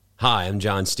Hi, I'm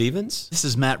John Stevens, This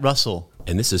is Matt Russell.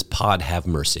 and this is Pod Have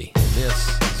Mercy. This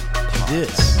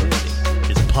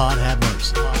is Pod Have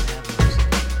Mercy.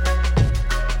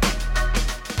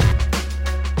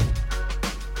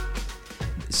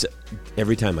 So,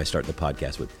 every time I start the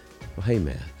podcast with, well, hey,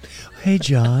 Matt, Hey,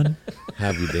 John.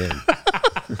 how have you been?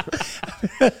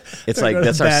 It's like,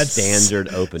 that's our That's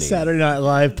standard opening. Saturday Night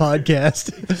Live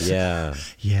podcast. Yeah.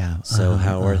 Yeah. So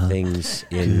how are things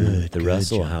in Good, the good,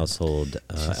 Russell John. household?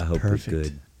 Just I hope perfect. we're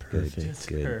good. Perfect.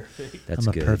 Good. That's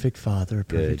I'm good. a perfect father, a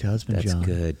perfect Good. husband, That's John.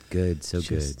 good. So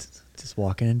good. Just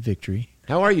walking in victory.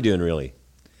 How are you doing, really?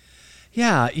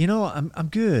 Yeah, I'm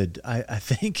good. I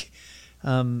think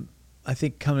coming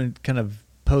kind of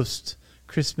post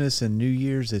Christmas and New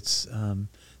Year's, it's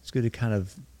good to kind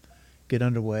of get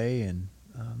underway, and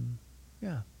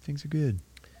yeah, things are good.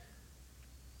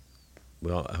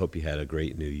 Well, I hope you had a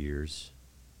great New Year's.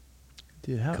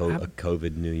 Dude, A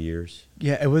COVID New Year's.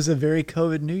 yeah, it was a very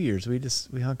COVID New Year's.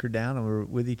 We hunkered down and we're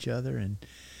with each other, and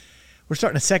we're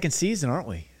starting a second season, aren't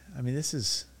we? I mean, this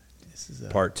is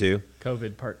Part 2.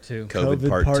 COVID part 2. COVID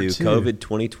part part 2. two. COVID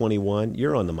 2021.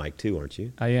 You're on the mic too, aren't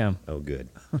you? I am. Oh, good.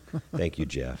 Thank you,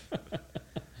 Jeff.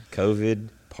 COVID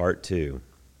part 2.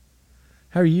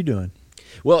 How are you doing?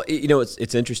 Well,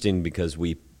 it's interesting because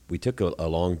we took a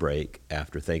long break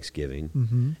after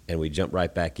Thanksgiving, and we jumped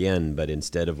right back in. But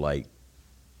instead of like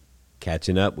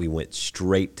catching up, we went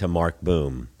straight to Mark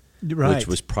Boom, Right. which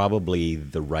was probably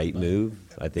the right move.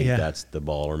 I think Yeah. that's the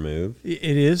baller move. It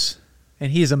is,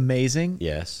 and he is amazing.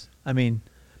 Yes, I mean,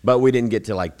 but we didn't get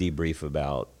to like debrief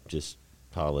about just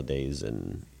holidays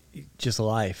and just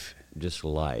life. just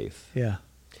life. Yeah.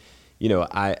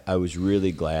 I was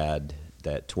really glad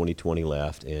that 2020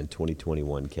 left and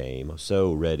 2021 came. I was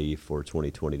so ready for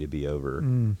 2020 to be over.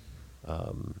 And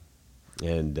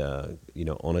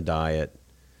on a diet,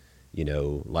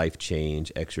 life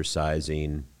change,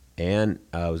 exercising, and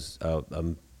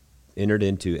I'm entered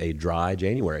into a dry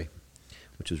January,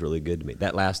 which was really good to me.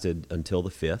 That lasted until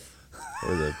the 5th,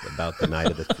 or about the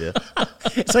night of the 5th.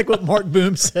 It's like what Mark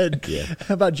Boom said Yeah.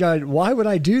 about John. Why would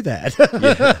I do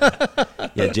that?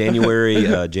 Yeah, January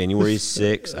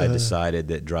 6th, I decided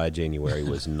that dry January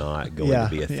was not going to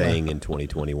be a thing in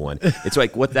 2021. It's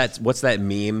like what's that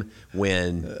meme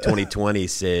when 2020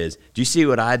 says, "Do you see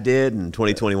what I did?" and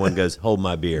 2021 goes, "Hold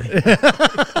my beer."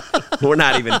 We're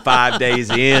not even 5 days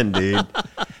in, dude,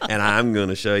 and I'm going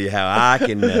to show you how I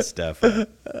can mess stuff up.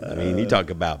 I mean, you talk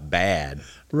about bad.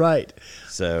 Right.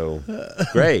 So,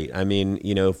 great. I mean,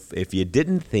 if you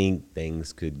didn't think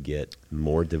things could get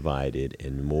more divided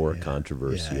and more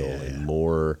controversial and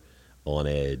more on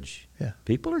edge,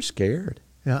 people are scared.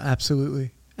 Yeah,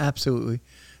 absolutely. Absolutely.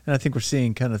 And I think we're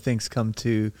seeing kind of things come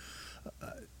to,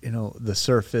 the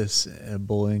surface and a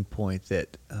boiling point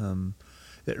that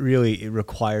really it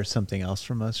requires something else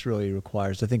from us, really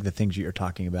requires, I think, the things you're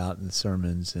talking about in the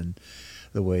sermons and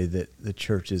the way that the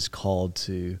church is called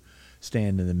to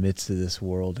stand in the midst of this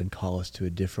world and call us to a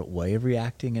different way of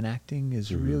reacting and acting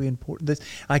is really important. This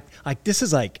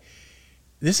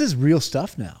is real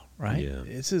stuff now, right? Yeah.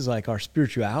 This is like our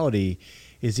spirituality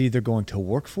is either going to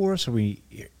work for us or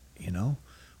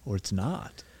or it's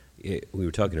not. We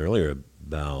were talking earlier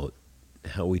about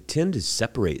how we tend to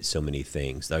separate so many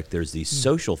things. Like there's these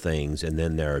social things, and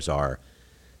then there's our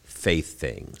faith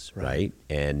things, right?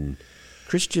 And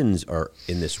Christians are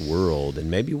in this world, and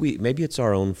maybe it's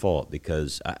our own fault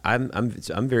because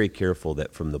I'm very careful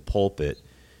that from the pulpit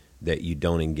that you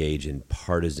don't engage in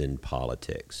partisan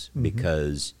politics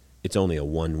because it's only a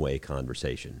one-way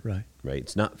conversation, Right.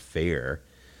 It's not fair.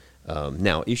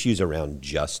 Now, issues around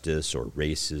justice or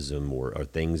racism or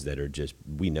things that are just,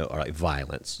 we know, are like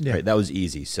violence, right? That was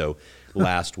easy. So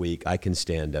last week, I can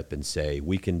stand up and say,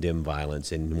 we condemn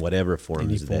violence in whatever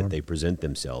forms that they present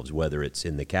themselves, whether it's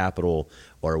in the Capitol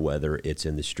or whether it's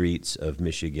in the streets of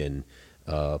Michigan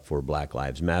for Black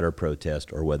Lives Matter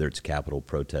protest or whether it's Capitol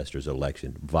protesters'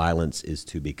 election. Violence is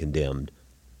to be condemned,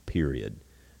 period.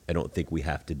 I don't think we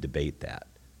have to debate that.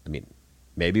 I mean,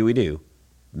 maybe we do.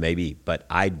 Maybe, but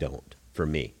I don't, for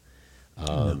me.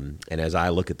 And as I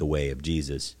look at the way of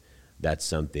Jesus, that's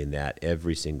something that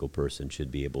every single person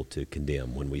should be able to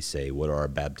condemn when we say, what are our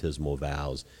baptismal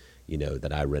vows?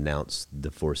 That I renounce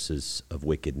the forces of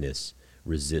wickedness,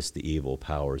 resist the evil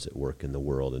powers at work in the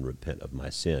world, and repent of my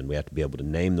sin. We have to be able to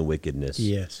name the wickedness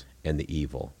and the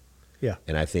evil. Yeah.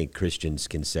 And I think Christians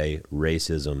can say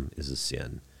racism is a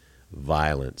sin.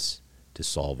 Violence to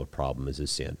solve a problem is a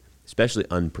sin, especially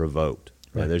unprovoked.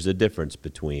 Right. There's a difference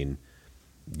between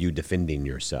you defending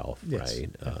yourself,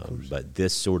 right? But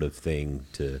this sort of thing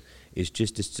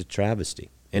it's a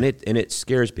travesty, and it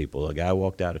scares people. A guy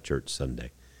walked out of church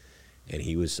Sunday, And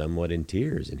he was somewhat in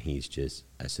tears, and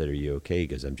I said, "Are you okay?" He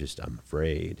goes, I'm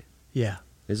afraid. Yeah.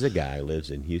 There's a guy who lives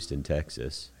in Houston,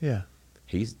 Texas. Yeah.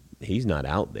 He's not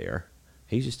out there.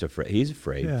 He's just afraid. He's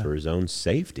afraid for his own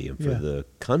safety and for the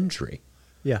country.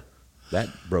 Yeah. That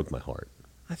broke my heart.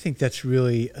 I think that's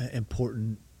really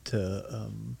important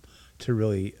to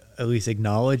really at least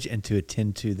acknowledge and to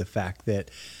attend to the fact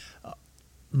that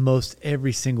most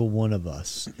every single one of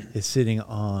us is sitting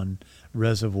on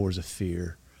reservoirs of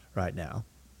fear right now.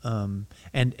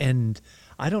 And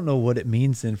I don't know what it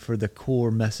means then for the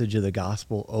core message of the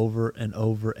gospel over and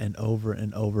over and over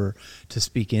and over to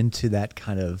speak into that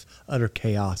kind of utter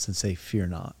chaos and say, fear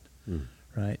not,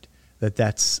 right?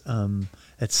 That's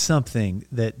something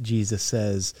that Jesus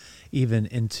says even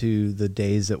into the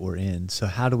days that we're in. So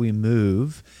how do we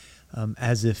move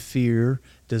as if fear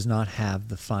does not have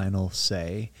the final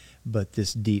say, but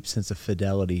this deep sense of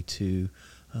fidelity to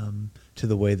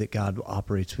the way that God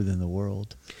operates within the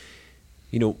world?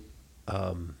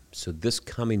 So this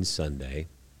coming Sunday,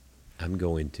 I'm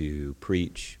going to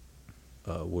preach.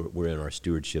 We're in our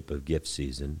stewardship of gift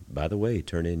season. By the way,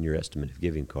 turn in your estimate of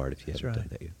giving card if you haven't done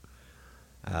that yet.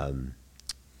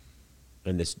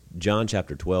 And this John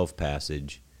chapter 12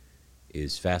 passage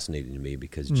is fascinating to me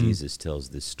because Jesus tells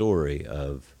this story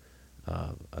of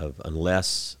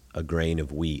unless a grain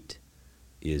of wheat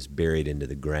is buried into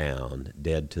the ground,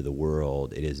 dead to the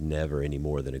world, it is never any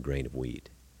more than a grain of wheat.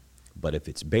 But if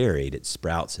it's buried, it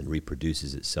sprouts and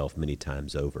reproduces itself many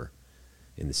times over.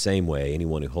 In the same way,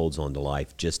 anyone who holds on to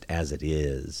life just as it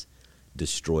is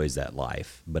destroys that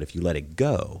life. But if you let it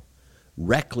go,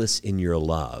 reckless in your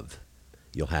love,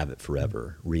 you'll have it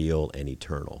forever, real and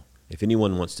eternal. If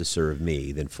anyone wants to serve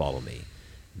me, then follow me.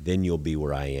 Then you'll be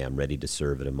where I am, ready to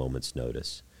serve at a moment's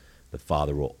notice. The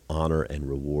Father will honor and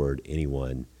reward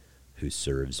anyone who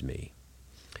serves me.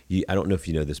 I don't know if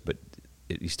you know this, but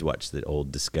I used to watch the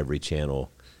old Discovery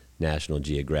Channel, National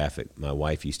Geographic. My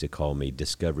wife used to call me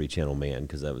Discovery Channel man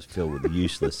because I was filled with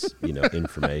useless,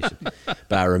 information.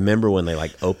 But I remember when they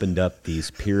opened up these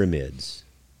pyramids,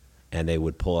 and they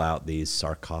would pull out these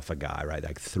sarcophagi,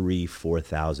 right,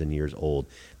 4,000 years old.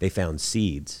 They found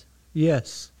seeds.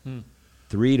 Yes.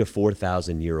 3,000 to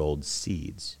 4,000 year old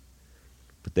seeds.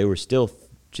 But they were still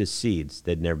just seeds.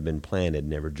 They'd never been planted,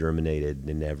 never germinated,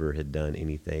 and never had done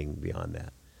anything beyond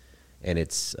that. And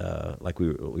it's like we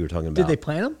were talking about. Did they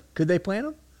plant them? Could they plant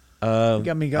them?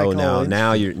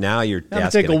 Now you're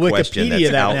asking a question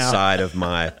that's outside of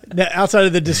my outside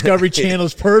of the Discovery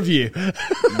Channel's purview.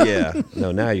 Yeah.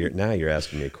 No, now you're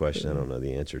asking me a question I don't know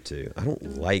the answer to. I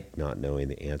don't like not knowing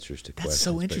the answers to questions. That's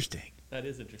so interesting. That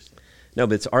is interesting. No,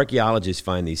 but it's archaeologists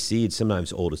find these seeds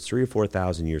sometimes old as 3,000 or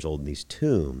 4,000 years old in these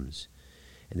tombs,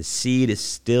 and the seed is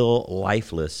still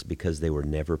lifeless because they were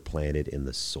never planted in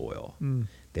the soil.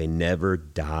 They never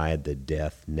died the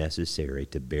death necessary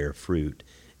to bear fruit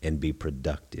and be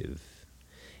productive.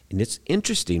 And it's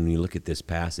interesting when you look at this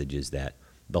passage is that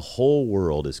the whole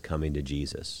world is coming to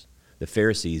Jesus. The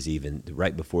Pharisees even,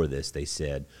 right before this, they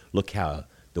said, look how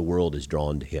the world is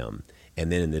drawn to him.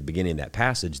 And then in the beginning of that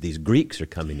passage, these Greeks are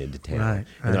coming into town. Right.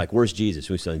 And they're like, where's Jesus?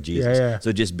 Who's son Jesus? Yeah. So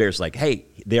it just bears hey,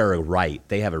 they're right.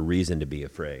 They have a reason to be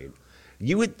afraid.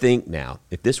 You would think now,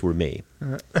 if this were me,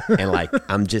 and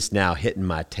I'm just now hitting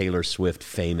my Taylor Swift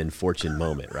fame and fortune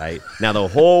moment, right? Now the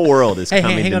whole world is coming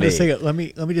to me. Hang on a second. Let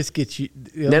me just get you.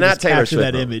 No, not Taylor Swift.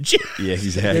 That image. Yeah,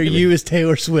 exactly. There you as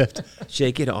Taylor Swift.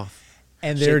 Shake it off.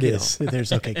 And there it is.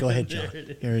 Okay, go ahead, John.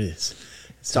 Here it is.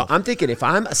 So I'm thinking if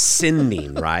I'm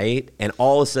ascending, right, and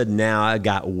all of a sudden now I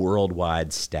got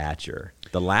worldwide stature,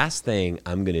 the last thing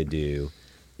I'm going to do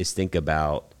is think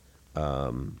about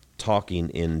talking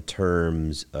in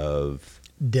terms of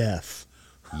death.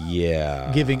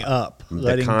 Yeah. Giving up.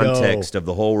 The context of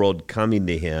the whole world coming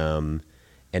to him,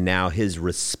 and now his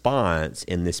response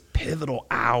in this pivotal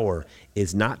hour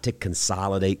is not to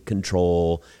consolidate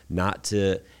control, not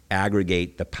to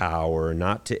aggregate the power,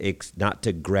 not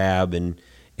to grab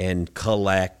and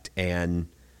collect, and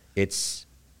it's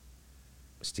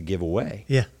to give away.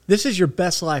 Yeah. This is your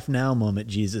best life now moment,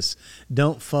 Jesus.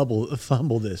 Don't fumble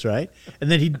this, right?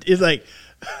 And then he is like,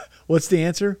 what's the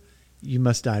answer? You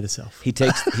must die to self. He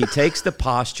takes the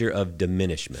posture of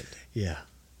diminishment. Yeah.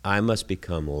 I must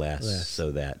become less.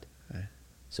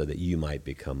 so that you might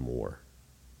become more.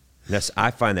 And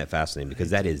I find that fascinating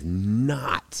because that is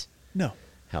not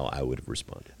how I would have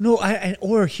responded. No, I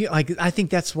think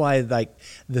that's why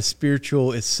the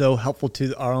spiritual is so helpful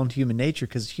to our own human nature,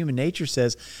 because human nature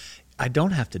says, I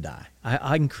don't have to die.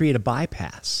 I can create a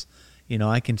bypass.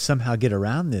 I can somehow get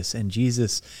around this. And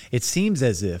Jesus, it seems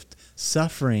as if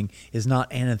suffering is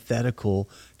not antithetical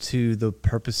to the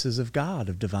purposes of God,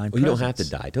 of divine presence. You don't have to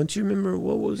die. Don't you remember,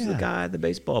 what was the guy, the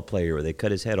baseball player, where they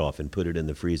cut his head off and put it in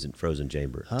the frozen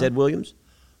chamber? Ted Williams?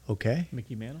 Okay.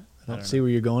 Mickey Mantle? I don't see where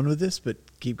you're going with this, but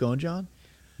keep going, John.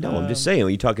 No, I'm just saying,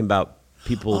 when you're talking about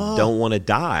people don't want to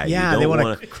die. Yeah, they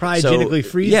want to cryogenically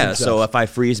freeze themselves. So if I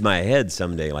freeze my head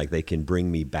someday, like, they can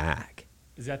bring me back.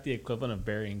 Is that the equivalent of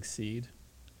burying seed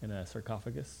in a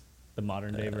sarcophagus? The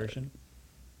modern day version?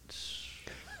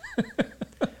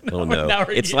 Oh no!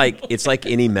 It's like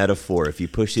any metaphor. If you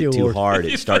push it too hard,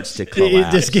 it starts to It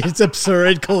collapse. just gets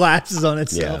absurd, collapses on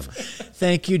itself. Yeah.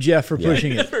 Thank you, Jeff, for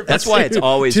pushing it. That's why it's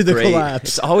always to the great. collapse.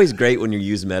 It's always great when you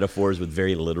use metaphors with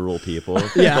very literal people.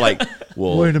 Yeah. Like,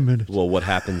 well, wait a minute. Well, what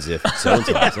happens if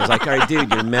so-and-so? I was like, all right,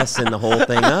 dude, you're messing the whole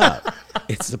thing up.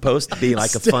 It's supposed to be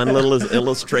like a fun little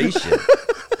illustration.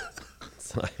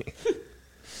 It's like,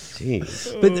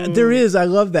 jeez. But there is, I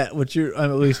love that. At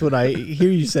least what I hear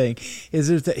you saying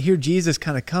is that here Jesus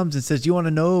kind of comes and says, "You want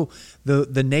to know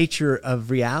the nature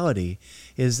of reality?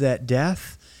 Is that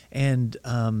death and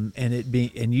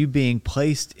you being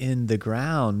placed in the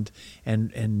ground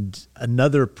and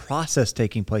another process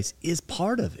taking place is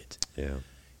part of it. Yeah,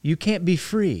 you can't be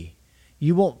free.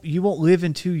 You won't live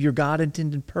into your God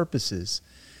intended purposes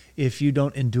if you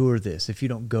don't endure this. If you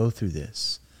don't go through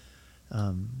this."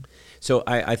 So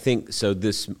I think so.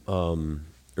 This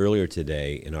earlier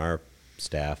today in our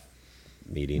staff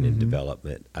meeting and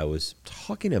development, I was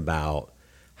talking about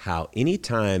how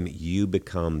anytime you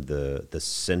become the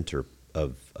center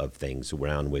of things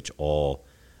around which all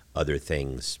other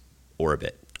things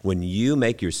orbit, when you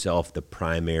make yourself the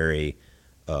primary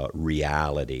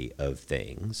reality of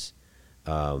things,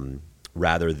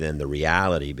 rather than the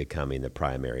reality becoming the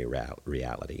primary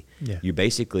reality, you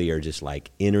basically are just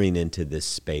like entering into this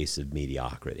space of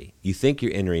mediocrity. You think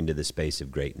you're entering into the space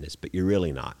of greatness, but you're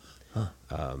really not.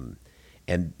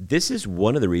 And this is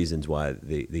one of the reasons why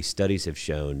the studies have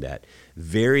shown that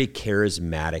very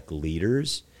charismatic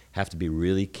leaders have to be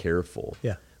really careful,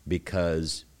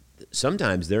 because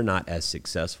sometimes they're not as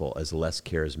successful as less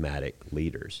charismatic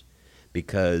leaders,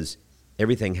 because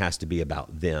everything has to be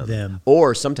about them.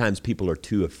 Or sometimes people are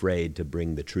too afraid to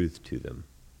bring the truth to them.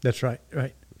 That's right.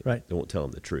 They won't tell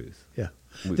them the truth. Yeah.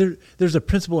 There's a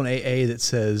principle in AA that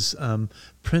says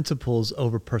principles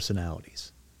over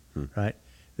personalities, right?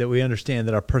 That we understand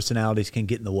that our personalities can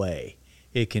get in the way.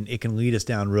 It can lead us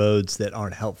down roads that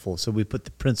aren't helpful. So we put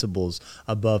the principles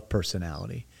above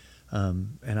personality.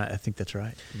 And I think that's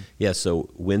right. Yeah,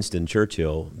 so Winston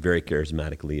Churchill, very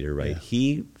charismatic leader, right? Yeah.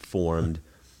 He formed,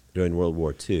 during World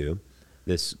War II,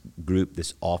 this group,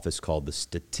 this office called the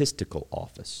Statistical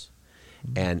Office.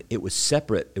 And it was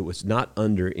separate. It was not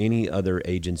under any other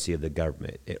agency of the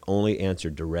government. It only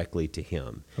answered directly to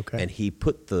him. Okay. And he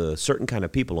put the certain kind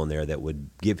of people on there that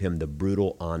would give him the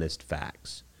brutal, honest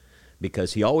facts.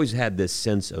 Because he always had this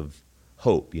sense of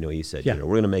hope. He said, we're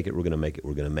going to make it, we're going to make it,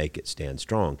 we're going to make it, stand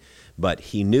strong. But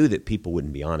he knew that people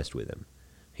wouldn't be honest with him.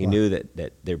 He knew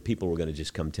that their people were going to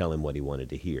just come tell him what he wanted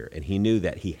to hear. And he knew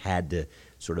that he had to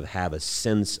sort of have a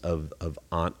sense of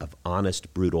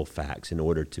honest, brutal facts in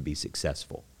order to be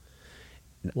successful.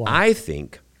 Wow. I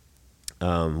think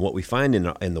what we find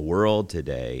in the world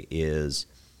today is,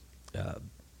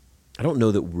 I don't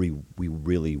know that we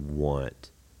really want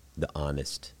the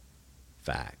honest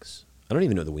facts. I don't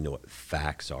even know that we know what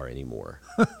facts are anymore.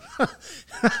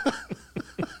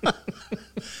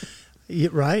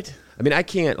 Right? I mean, I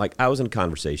can't, I was in a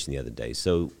conversation the other day.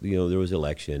 So, there was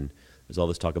election. There's all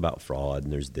this talk about fraud,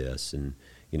 and there's this. And,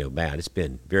 man, it's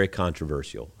been very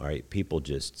controversial. All right. People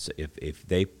just,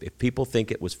 if people think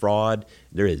it was fraud,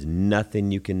 there is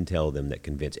nothing you can tell them that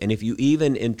convince. And if you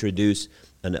even introduce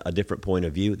a different point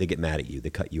of view, they get mad at you. They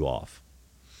cut you off.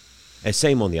 And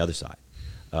same on the other side.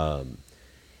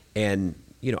 And,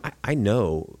 I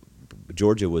know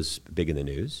Georgia was big in the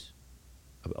news,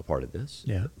 a part of this,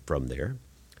 from there.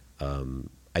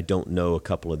 I don't know a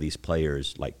couple of these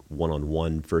players like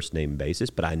one-on-one first name basis,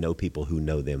 but I know people who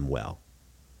know them well,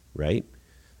 right?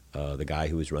 The guy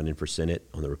who was running for Senate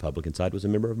on the Republican side was a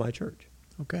member of my church.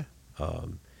 Okay.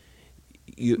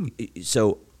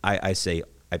 So I say,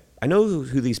 I know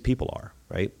who these people are,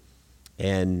 right?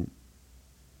 And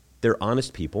they're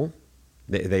honest people.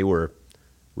 They were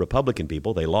Republican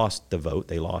people. They lost the vote.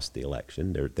 They lost the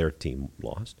election. Their team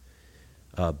lost.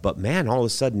 But man, all of a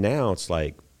sudden now it's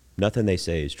like nothing they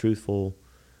say is truthful.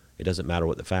 It doesn't matter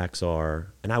what the facts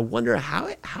are. And I wonder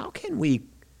how can we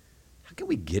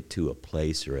get to a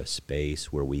place or a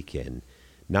space where we can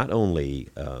not only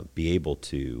be able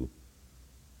to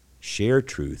share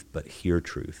truth but hear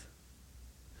truth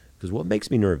Because what makes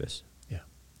me nervous Yeah.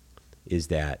 is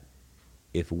that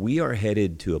if we are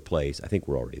headed to a place, I think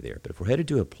we're already there, but if we're headed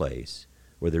to a place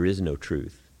where there is no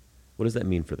truth, what does that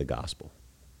mean for the gospel?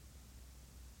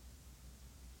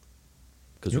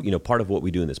 Because, Yep. you know, part of what we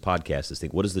do in this podcast is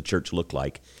think, what does the church look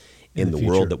like in In the the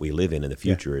world future. that we live in the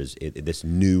future is this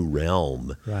new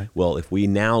realm. Right. Well, if we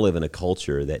now live in a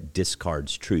culture that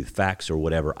discards truth, facts or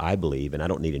whatever I believe, and I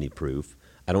don't need any proof,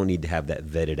 I don't need to have that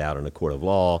vetted out in a court of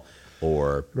law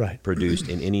or Right. produced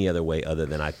in any other way other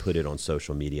than I put it on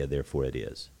social media, therefore it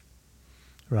is.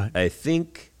 Right. I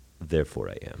think, therefore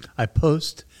I am. I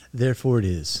post, therefore it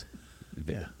is.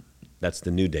 Yeah. That's the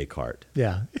new Descartes.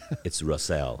 Yeah. It's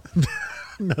Russell.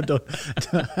 No, don't.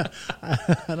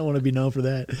 I don't want to be known for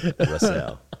that.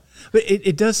 Russell. But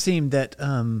it does seem that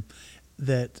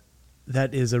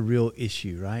that is a real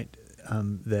issue, right?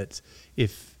 That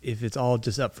if it's all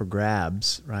just up for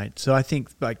grabs, right? So I think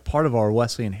like part of our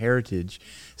Wesleyan heritage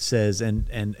says, and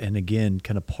again,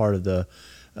 kind of part of the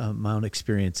my own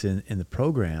experience in the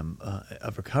program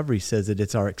of recovery says that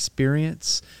it's our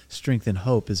experience, strength, and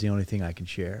hope is the only thing I can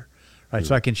share, right?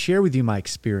 So I can share with you my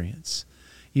experience.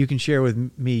 You can share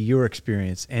with me your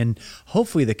experience, and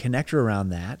hopefully the connector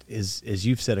around that is, as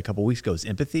you've said a couple of weeks ago, is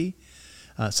empathy.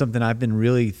 Something I've been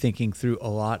really thinking through a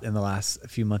lot in the last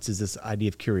few months is this idea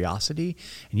of curiosity.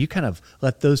 And you kind of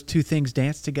let those two things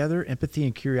dance together, empathy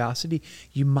and curiosity,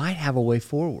 you might have a way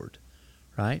forward,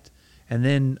 right? And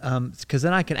then, because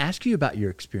then I can ask you about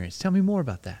your experience. Tell me more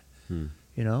about that.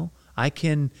 You know, I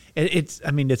can, it's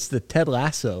the Ted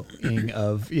Lasso thing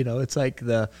of, you know, it's like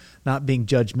the not being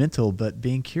judgmental, but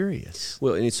being curious.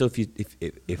 Well, and so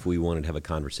if we wanted to have a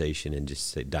conversation and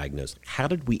just say, diagnose, how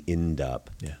did we end up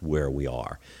Yeah. where we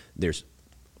are? There's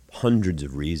hundreds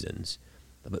of reasons,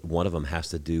 but one of them has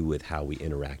to do with how we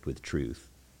interact with truth,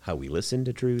 how we listen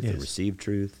to truth and Yes. receive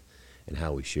truth, and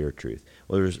how we share truth.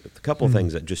 Well, there's a couple of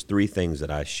things, just three things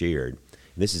that I shared.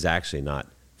 This is actually not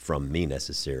from me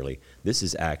necessarily. This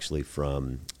is actually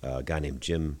from a guy named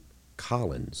Jim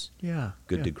Collins. Yeah.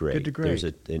 Good yeah. to great. Good to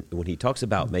great. When he talks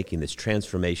about making this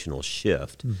transformational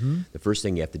shift, the first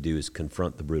thing you have to do is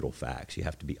confront the brutal facts. You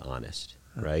have to be honest,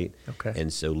 right? okay.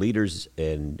 And so leaders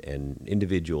and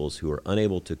individuals who are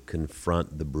unable to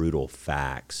confront the brutal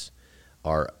facts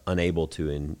are unable to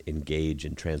engage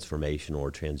in transformational or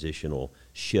transitional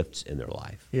shifts in their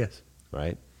life, Yes.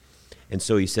 right? And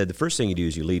so he said the first thing you do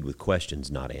is you lead with questions,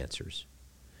 not answers.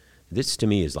 This to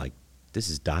me is like, this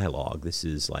is dialogue. This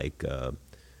is like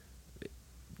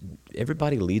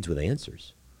everybody leads with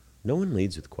answers. No one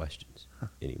leads with questions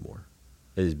anymore.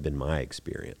 It has been my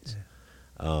experience.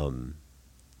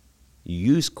 You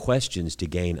use questions to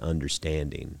gain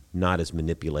understanding, not as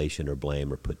manipulation or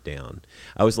blame or put down.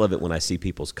 I always love it when I see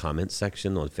people's comment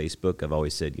section on Facebook. I've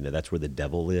always said, you know, that's where the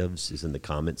devil lives, is in the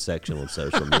comment section on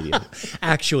social media.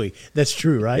 Actually, that's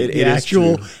true, right? It the is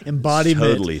actual true. embodiment.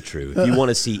 It's totally true. If you want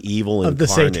to see evil of the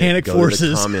incarnate, satanic go forces to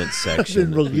the comment section been of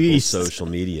people's released. social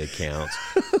media accounts.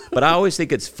 But I always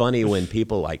think it's funny when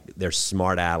people, like, their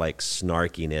smart aleck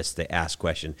snarkiness, they ask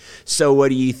questions. So what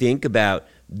do you think about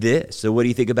this? So what do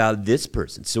you think about this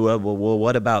person? So well,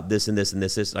 what about this and this and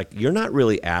this? Like, you're not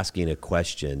really asking a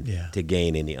question Yeah. to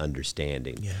gain any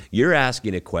understanding. Yeah. You're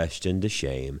asking a question to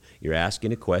shame. You're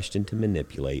asking a question to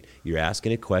manipulate. You're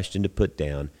asking a question to put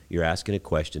down. You're asking a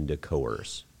question to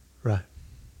coerce. Right.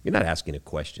 You're not asking a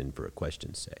question for a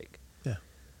question's sake. Yeah.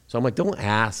 So I'm like, don't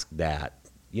ask that.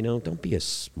 You know, don't be a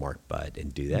smart butt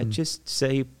and do that. Just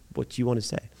say what you want to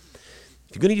say.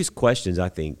 If you're going to use questions, I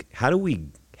think, how do we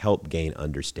help gain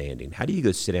understanding? How do you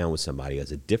go sit down with somebody who has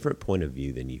a different point of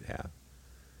view than you have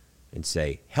and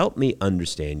say, help me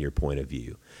understand your point of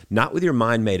view? Not with your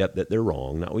mind made up that they're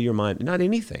wrong, not with your mind, not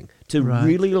anything, to Right.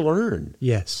 really learn.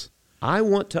 Yes. I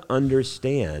want to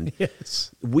understand.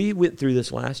 Yes. We went through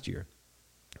this last year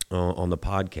on the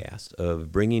podcast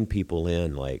of bringing people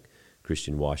in like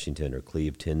Christian Washington or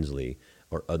Cleve Tinsley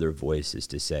or other voices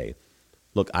to say,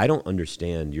 look, I don't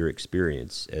understand your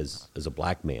experience as a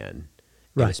black man,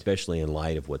 Right. and especially in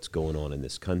light of what's going on in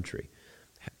this country.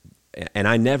 And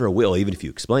I never will, even if you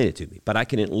explain it to me. But I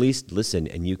can at least listen,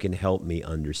 and you can help me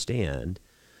understand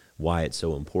why it's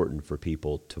so important for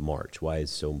people to march, why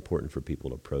it's so important for people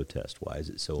to protest, why is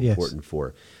it so Yes. important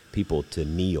for people to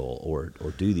kneel or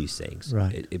do these things.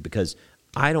 Right. Because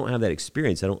I don't have that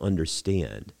experience. I don't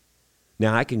understand.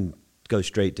 Now, I can go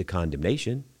straight to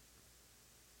condemnation.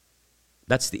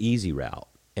 That's the easy route.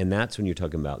 And that's when you're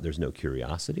talking about there's no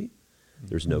curiosity,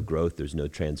 there's no growth, there's no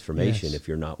transformation Yes. if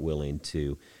you're not willing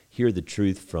to hear the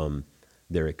truth from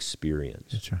their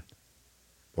experience That's right.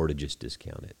 or to just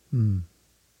discount it.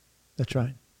 That's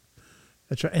right.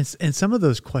 That's right. And some of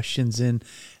those questions in,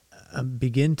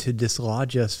 begin to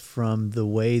dislodge us from the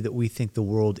way that we think the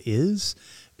world is,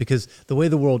 because the way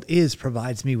the world is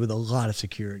provides me with a lot of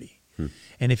security.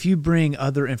 And if you bring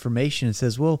other information and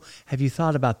says, well, have you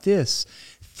thought about this?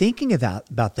 Thinking about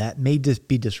that may just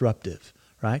be disruptive,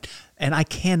 right? And I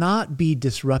cannot be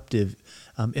disruptive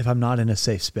if I'm not in a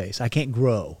safe space. I can't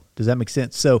grow. Does that make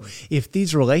sense? So if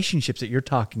these relationships that you're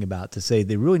talking about, to say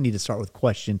they really need to start with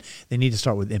question, they need to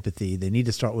start with empathy, they need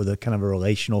to start with a kind of a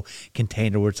relational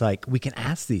container where it's like we can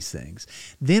ask these things.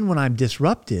 Then when I'm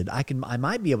disrupted, I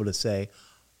might be able to say,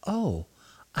 oh,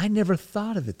 I never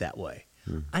thought of it that way.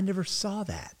 I never saw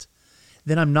that.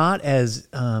 Then I'm not as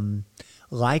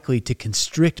likely to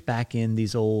constrict back in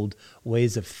these old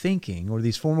ways of thinking or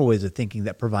these former ways of thinking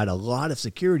that provide a lot of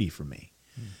security for me.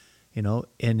 You know,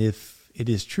 and if it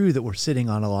is true that we're sitting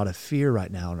on a lot of fear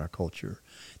right now in our culture,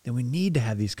 then we need to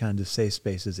have these kinds of safe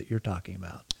spaces that you're talking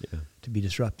about to be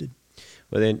disrupted.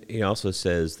 Well, then he also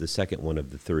says the second one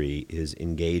of the three is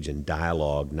engage in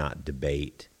dialogue, not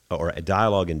debate, or a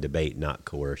dialogue and debate, not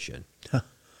coercion.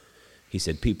 He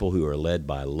said people who are led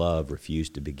by love refuse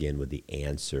to begin with the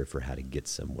answer for how to get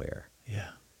somewhere. Yeah.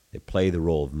 They play the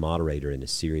role of moderator in a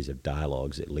series of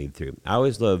dialogues that lead through. I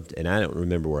always loved, and I don't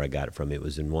remember where I got it from. It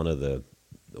was in one of the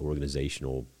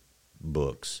organizational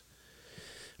books,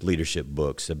 leadership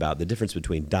books, about the difference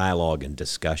between dialogue and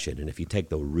discussion. And if you take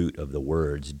the root of the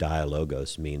words,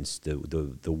 dialogos means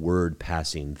the word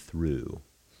passing through.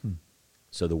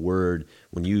 So the word,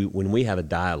 when we have a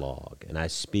dialogue and I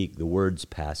speak, the words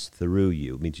pass through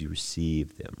you. It means you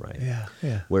receive them, right?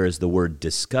 Yeah. Whereas the word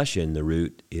discussion, the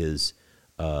root is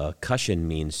cushion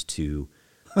means to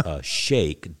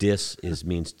shake.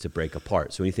 Means to break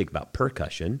apart. So when you think about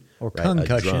percussion, or right,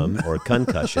 concussion, a drum or a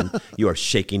concussion, you are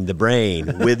shaking the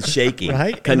brain with shaking.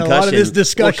 Right. Concussion, and a lot of this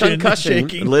discussion, concussion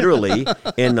shaking. literally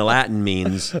in the Latin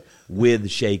means with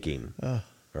shaking.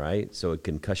 Right, so a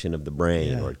concussion of the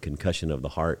brain or a concussion of the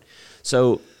heart.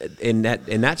 So, and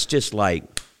that's just like,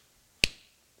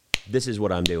 this is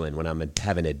what I'm doing when I'm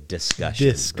having a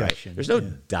discussion. Right? There's no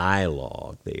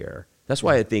dialogue there. That's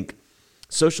why I think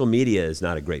social media is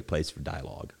not a great place for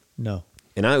dialogue. No.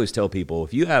 And I always tell people,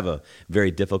 if you have a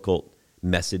very difficult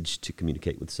message to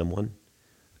communicate with someone,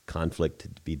 conflict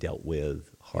to be dealt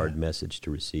with, hard message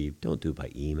to receive, don't do it by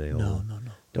email. No.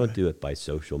 Don't do it by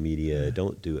social media.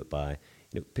 Don't do it by...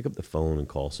 pick up the phone and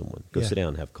call someone. Go sit down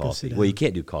and have coffee. Well, you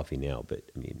can't do coffee now,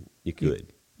 but, I mean, you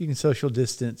could. You can social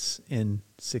distance in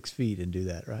 6 feet and do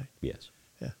that, right? Yes.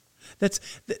 Yeah.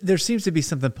 There seems to be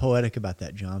something poetic about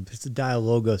that, John, because the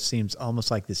dialogo seems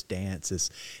almost like this dance,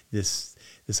 this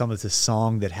almost this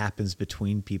song that happens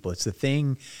between people. It's the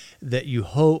thing that you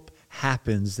hope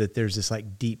happens, that there's this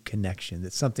like deep connection,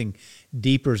 that something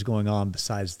deeper is going on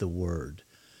besides the words.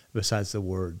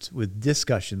 With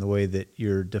discussion, the way that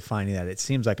you're defining that, it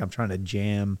seems like I'm trying to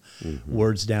jam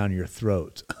words down your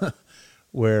throat.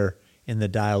 Where in the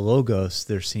dialogos,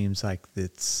 there seems like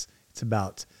it's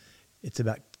about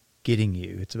getting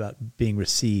you. It's about being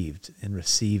received and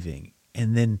receiving,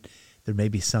 and then there may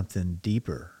be something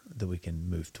deeper that we can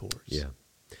move towards. Yeah,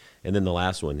 and then the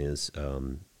last one is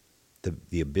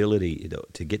the ability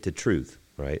to get to truth.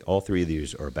 Right, all three of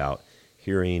these are about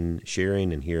sharing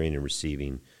and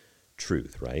receiving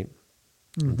truth, right?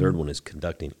 The third one is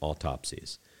conducting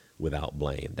autopsies without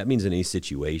blame. That means in any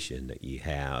situation that you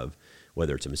have,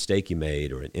 whether it's a mistake you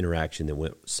made or an interaction that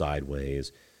went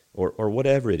sideways or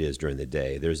whatever it is during the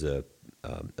day, there's a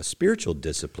spiritual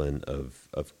discipline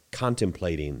of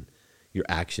contemplating your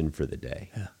action for the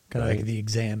day. Yeah, kind of like the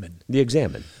examine. The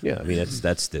examine. Yeah, I mean,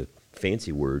 that's the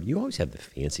fancy word. You always have the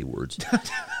fancy words.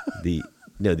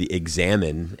 The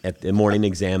examine at the morning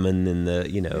examine and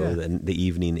the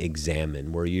evening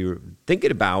examine, where you're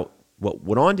thinking about what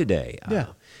went on today.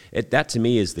 That to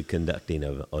me is the conducting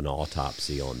of an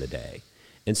autopsy on the day.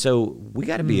 And so we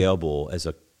got to be able, as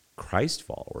a Christ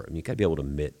follower, you got to be able to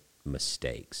admit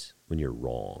mistakes when you're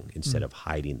wrong instead of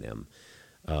hiding them.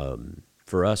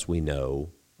 For us, we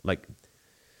know, like,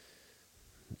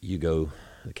 you go to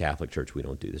the Catholic Church, we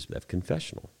don't do this, but have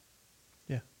confessional.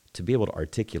 To be able to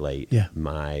articulate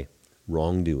my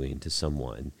wrongdoing to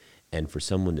someone, and for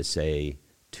someone to say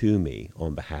to me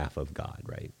on behalf of God,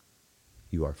 right,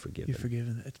 you are forgiven. You're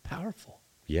forgiven. It's powerful.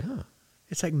 Yeah.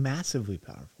 It's like massively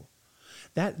powerful.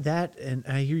 That, and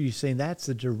I hear you saying that's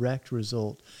the direct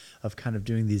result of kind of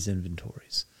doing these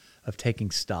inventories, of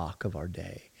taking stock of our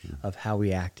day, of how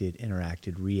we acted,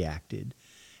 interacted, reacted,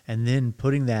 and then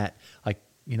putting that, like,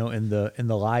 in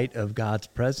the light of God's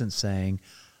presence, saying,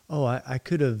 oh, I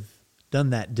could have done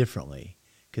that differently,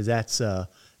 because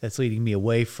that's leading me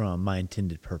away from my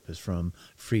intended purpose, from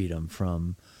freedom,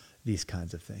 from these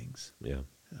kinds of things. Yeah.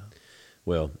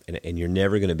 Well, and you're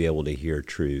never going to be able to hear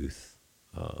truth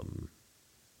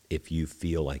if you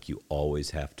feel like you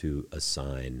always have to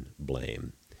assign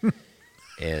blame.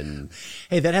 And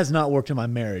Hey, that has not worked in my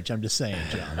marriage. I'm just saying,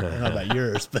 John. I don't know about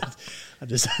yours, but I'm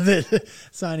just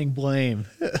signing blame.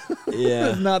 yeah,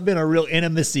 It's not been a real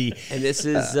intimacy. and this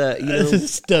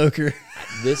is Stoker.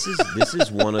 this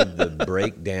is one of the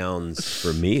breakdowns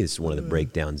for me. It's one of the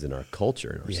breakdowns in our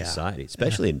culture, in our Yeah. society,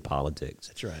 especially in politics.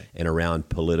 That's right. And around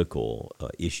political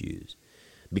issues,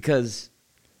 because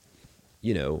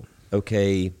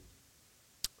okay,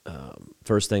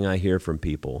 first thing I hear from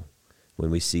people when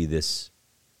we see this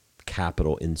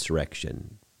Capitol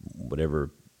insurrection, whatever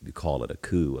you call it, a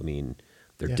coup. I mean,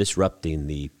 they're Yeah. disrupting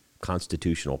the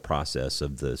constitutional process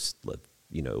of this,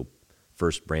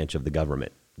 first branch of the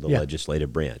government, the Yeah.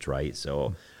 legislative branch, right?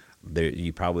 So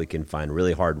you probably can find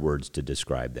really hard words to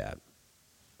describe that.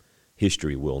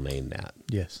 History will name that.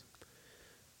 Yes.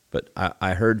 But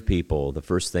I heard people, the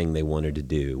first thing they wanted to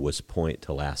do was point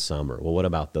to last summer. Well, what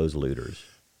about those looters?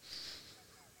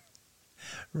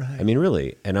 Right. I mean,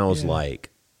 really? And I was Yeah.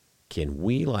 like, can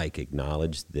we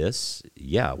acknowledge this?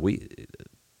 Yeah,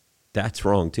 that's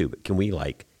wrong too. But can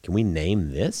we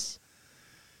name this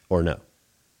or no?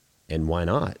 And why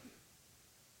not?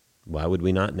 Why would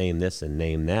we not name this and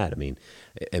name that? I mean,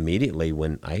 immediately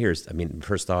when I hear,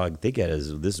 first thought I think of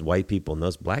is this is white people and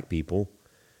those black people.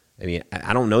 I mean,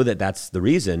 I don't know that that's the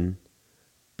reason,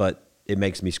 but it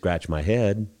makes me scratch my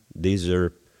head. These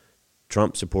are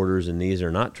Trump supporters and these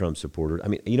are not Trump supporters. I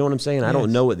mean, you know what I'm saying? I don't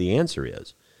Yes. know what the answer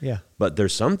is. Yeah. But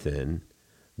there's something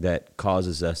that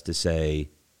causes us to say,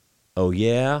 oh,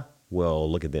 yeah, well,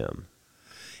 look at them.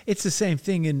 It's the same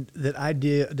thing that I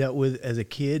dealt with as a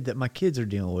kid that my kids are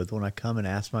dealing with when I come and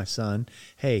ask my son,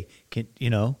 hey,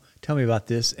 tell me about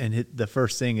this. And the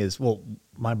first thing is, well,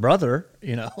 my brother,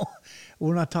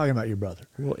 we're not talking about your brother.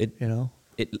 Well,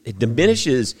 it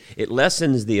diminishes, it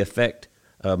lessens the effect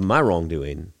of my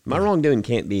wrongdoing. My wrongdoing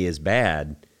can't be as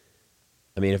bad.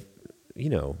 I mean, if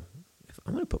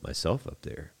I'm going to put myself up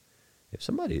there, if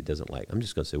somebody doesn't I'm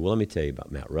just going to say, well, let me tell you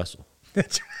about Matt Russell.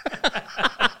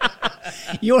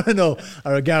 You want to know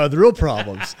a guy with real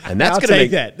problems. And that's I'll going to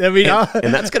take make that. I mean,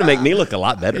 and that's going to make me look a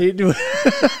lot better. You know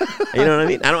what I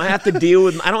mean? I don't have to deal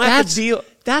with. I don't have to deal.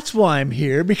 That's why I'm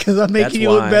here, because I'm making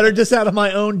you look better just out of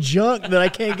my own junk that I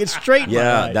can't get straight. In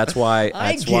my life. That's why.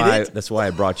 That's why I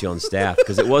brought you on staff,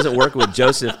 because it wasn't working with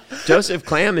Joseph. Joseph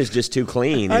Clam is just too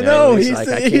clean. I know he's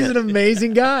an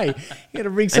amazing guy. You got to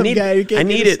bring some guy who can't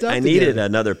get his stuff I needed together.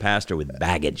 another pastor with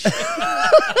baggage.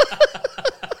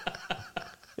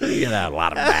 You got a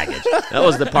lot of baggage. That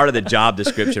was the part of the job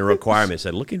description requirement. It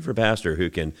said looking for a pastor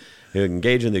who can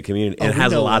engage in the community and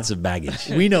has lots of baggage.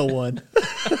 We know one.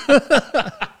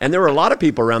 And there were a lot of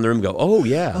people around the room go, "Oh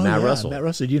yeah, Matt Russell." Matt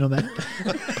Russell, do you know Matt?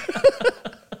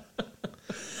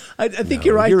 I think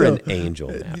you're right. You're though. an angel.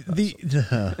 Matt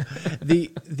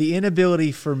The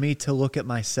inability for me to look at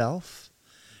myself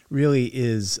really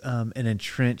is an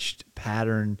entrenched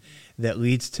pattern that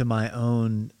leads to my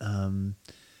own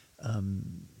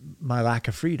my lack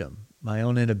of freedom, my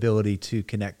own inability to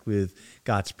connect with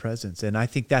God's presence. And I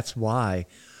think that's why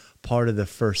part of the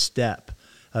first step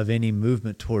of any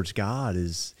movement towards God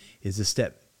is a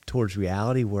step towards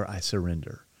reality where I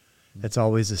surrender. It's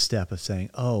always a step of saying,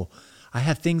 oh, I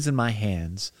have things in my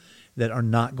hands that are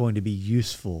not going to be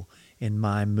useful in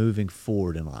my moving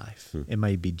forward in life. It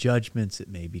may be judgments, it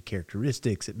may be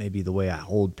characteristics, it may be the way I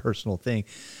hold personal things.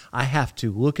 I have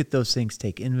to look at those things,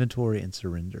 take inventory, and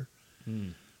surrender.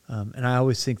 And I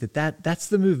always think that's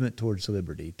the movement towards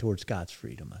liberty, towards God's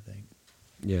freedom, I think.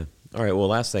 Yeah. All right. Well,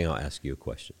 last thing, I'll ask you a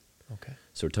question. Okay.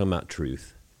 So we're talking about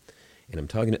truth, and I'm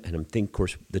thinking, of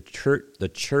course, the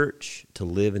church to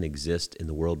live and exist in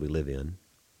the world we live in,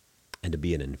 and to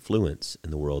be an influence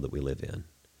in the world that we live in.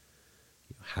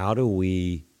 How do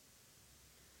we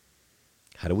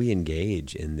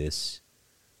engage in this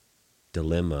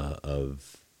dilemma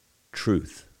of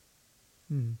truth?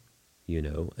 I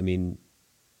mean,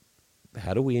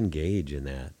 how do we engage in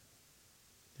that?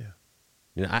 Yeah.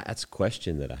 That's a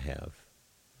question that I have.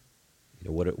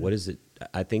 What is it?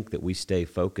 I think that we stay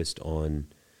focused on,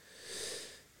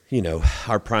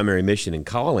 our primary mission and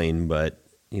calling, but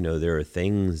there are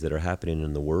things that are happening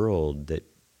in the world that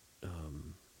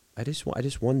I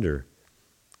just wonder.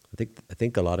 I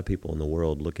think a lot of people in the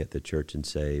world look at the church and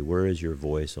say, "Where is your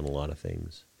voice on a lot of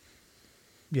things?"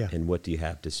 Yeah. And what do you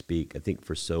have to speak? I think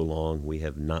for so long we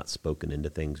have not spoken into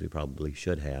things we probably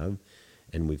should have,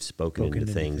 and we've spoken into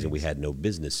things that we had no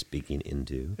business speaking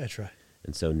into. That's right.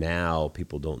 And so now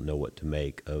people don't know what to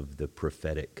make of the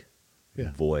prophetic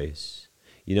voice.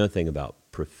 You know the thing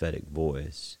about prophetic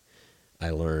voice, I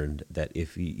learned that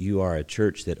if you are a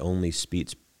church that only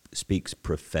speaks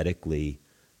prophetically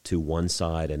to one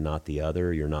side and not the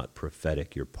other, you're not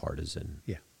prophetic, you're partisan.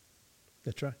 Yeah,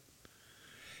 that's right.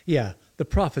 Yeah, the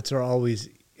prophets are always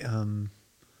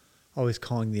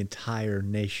calling the entire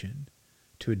nation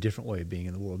to a different way of being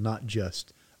in the world, not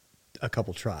just a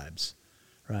couple tribes,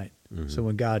 right? Mm-hmm. So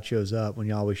when God shows up, when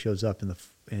Yahweh shows up in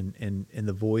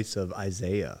the voice of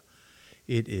Isaiah,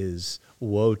 it is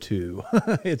woe to.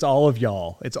 It's all of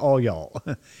y'all. It's all y'all,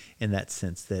 in that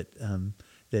sense that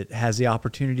that has the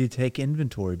opportunity to take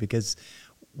inventory, because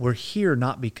we're here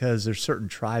not because there's certain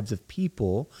tribes of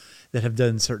people that have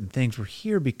done certain things. We're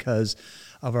here because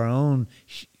of our own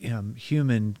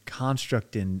human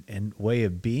construct and way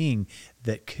of being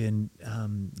that can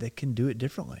do it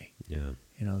differently. Yeah,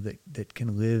 that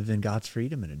can live in God's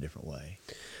freedom in a different way.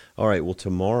 All right. Well,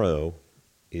 tomorrow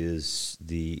is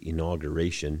the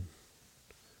inauguration.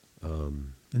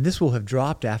 And this will have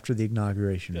dropped after the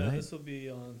inauguration, right? This will be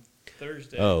on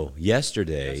Thursday. Oh,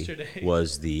 yesterday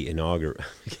was the inauguration.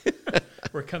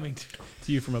 We're coming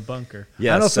to you from a bunker.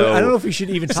 Yeah, I don't know if we should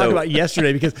even talk about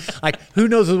yesterday, because who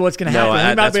knows what's going to happen.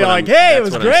 We might be like, hey, it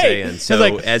was great. So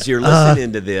like, as you're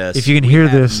listening to this, if you can hear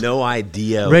this, no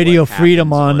idea. Radio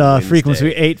Freedom on frequency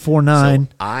 849.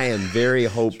 So I am very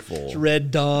hopeful. It's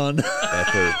Red Dawn. That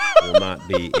there will not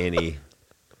be any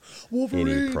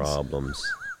problems.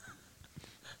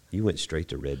 You went straight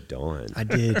to Red Dawn. I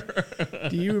did.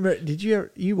 Do you remember? Did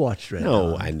you watched Red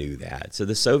Dawn? No, I knew that. So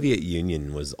the Soviet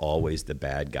Union was always the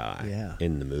bad guy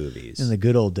in the movies. In the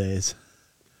good old days.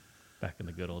 Back in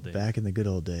the good old days. Back in the good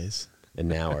old days. And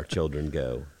now our children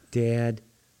go, Dad,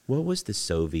 what was the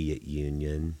Soviet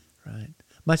Union? Right.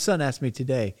 My son asked me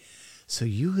today, so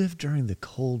you lived during the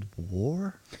Cold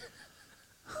War?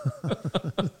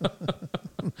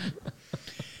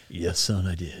 Yes, son,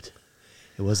 I did.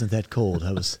 It wasn't that cold.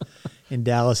 I was in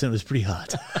Dallas, and it was pretty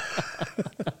hot.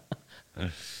 Yeah.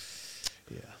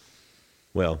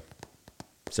 Well,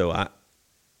 so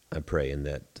I'm praying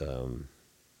that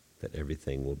that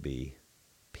everything will be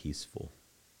peaceful.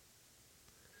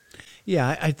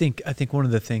 Yeah, I think one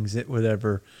of the things that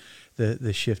whatever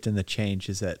the shift and the change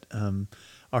is that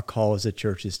our call as a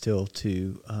church is still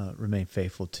to remain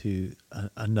faithful to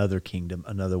another kingdom,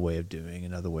 another way of doing,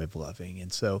 another way of loving.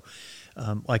 And so,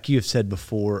 like you have said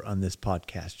before on this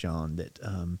podcast, John, that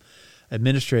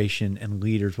administration and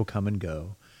leaders will come and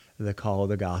go. The call of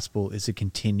the gospel is to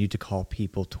continue to call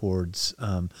people towards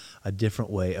a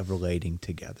different way of relating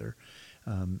together.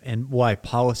 And why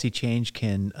policy change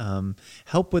can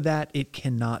help with that, it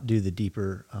cannot do the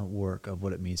deeper work of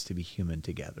what it means to be human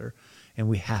together. And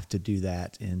we have to do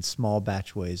that in small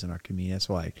batch ways in our community. That's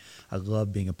why I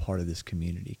love being a part of this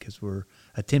community, because we're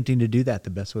attempting to do that the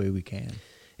best way we can.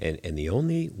 And the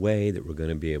only way that we're going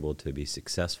to be able to be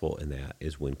successful in that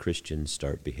is when Christians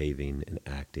start behaving and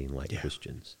acting like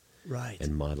Christians. Right.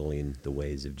 And modeling the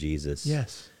ways of Jesus.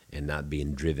 Yes. And not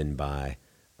being driven by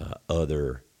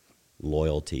other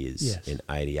loyalties and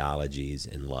ideologies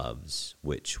and loves,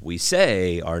 which we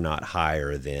say are not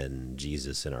higher than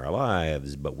Jesus in our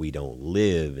lives, but we don't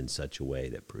live in such a way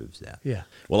that proves that. Yeah.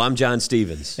 Well, I'm John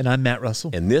Stevens. And I'm Matt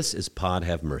Russell. And this is Pod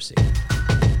Have Mercy.